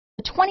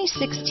The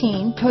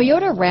 2016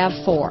 Toyota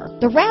RAV4.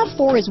 The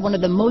RAV4 is one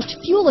of the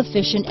most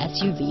fuel-efficient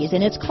SUVs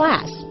in its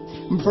class.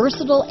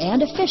 Versatile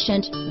and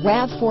efficient,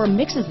 RAV4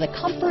 mixes the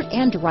comfort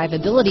and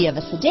drivability of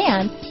a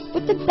sedan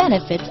with the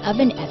benefits of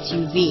an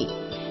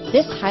SUV.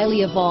 This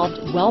highly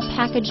evolved,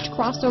 well-packaged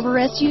crossover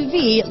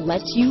SUV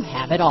lets you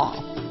have it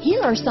all.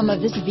 Here are some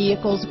of this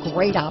vehicle's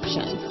great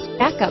options: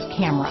 backup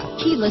camera,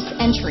 keyless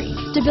entry,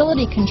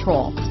 stability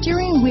control,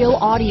 steering wheel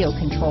audio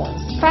controls,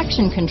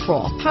 traction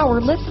control,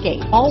 power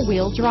liftgate,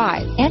 all-wheel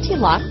drive,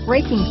 anti-lock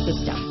braking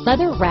system,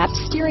 leather-wrapped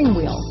steering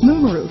wheel,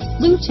 moonroof,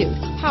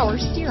 Bluetooth, power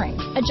steering,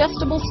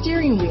 adjustable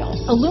steering wheel,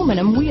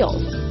 aluminum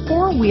wheels,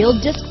 four-wheel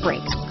disc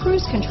brakes,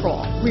 cruise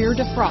control, rear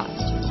defrost,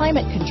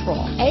 climate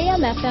control,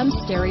 AM/FM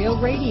stereo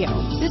radio.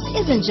 This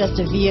isn't just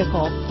a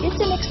vehicle,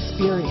 it's an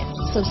experience.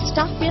 So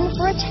stop in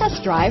for a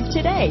test drive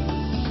today.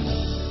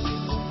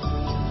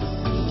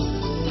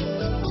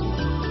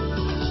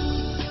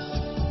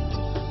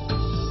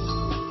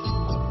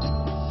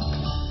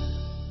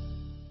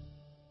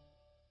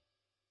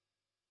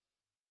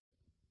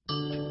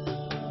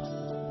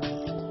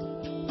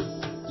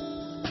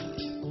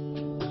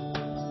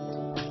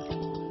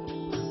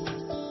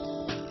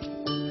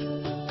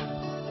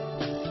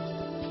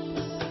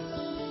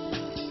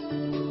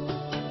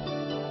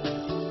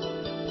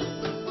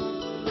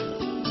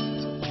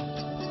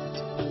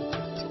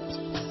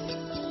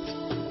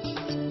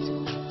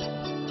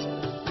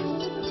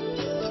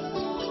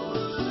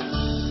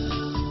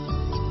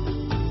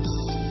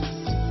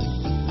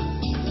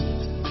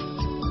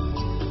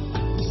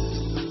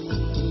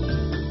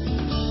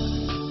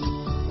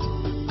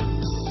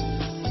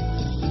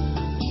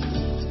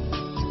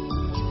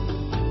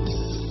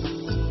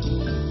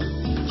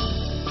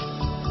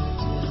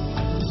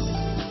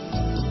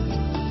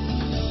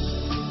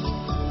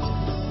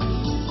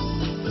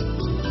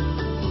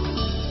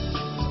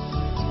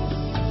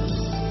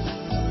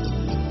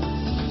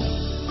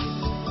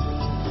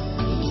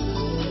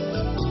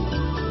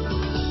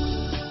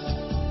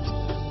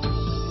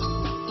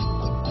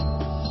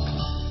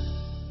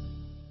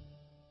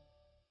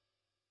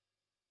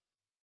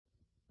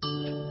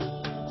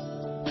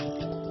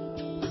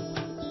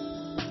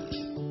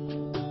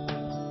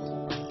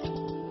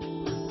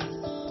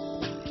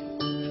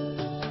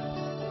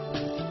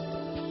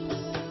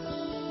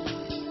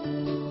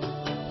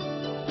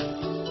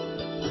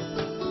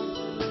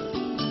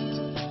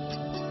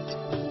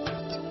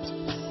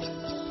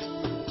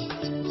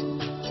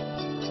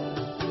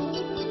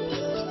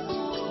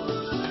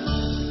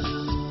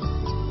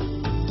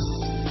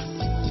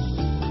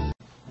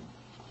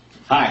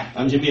 Hi,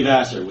 I'm Jimmy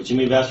Vasser with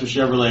Jimmy Vasser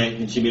Chevrolet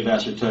and Jimmy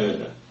Vasser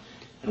Toyota,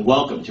 and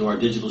welcome to our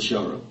digital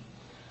showroom.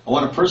 I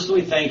want to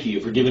personally thank you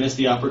for giving us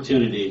the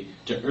opportunity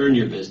to earn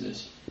your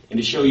business and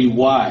to show you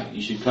why you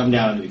should come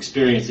down and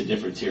experience the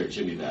difference here at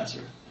Jimmy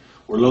Vasser.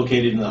 We're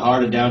located in the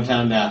heart of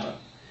downtown Napa.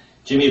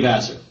 Jimmy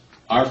Vasser,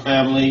 our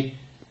family,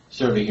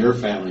 serving your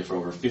family for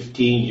over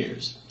 15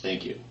 years.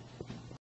 Thank you.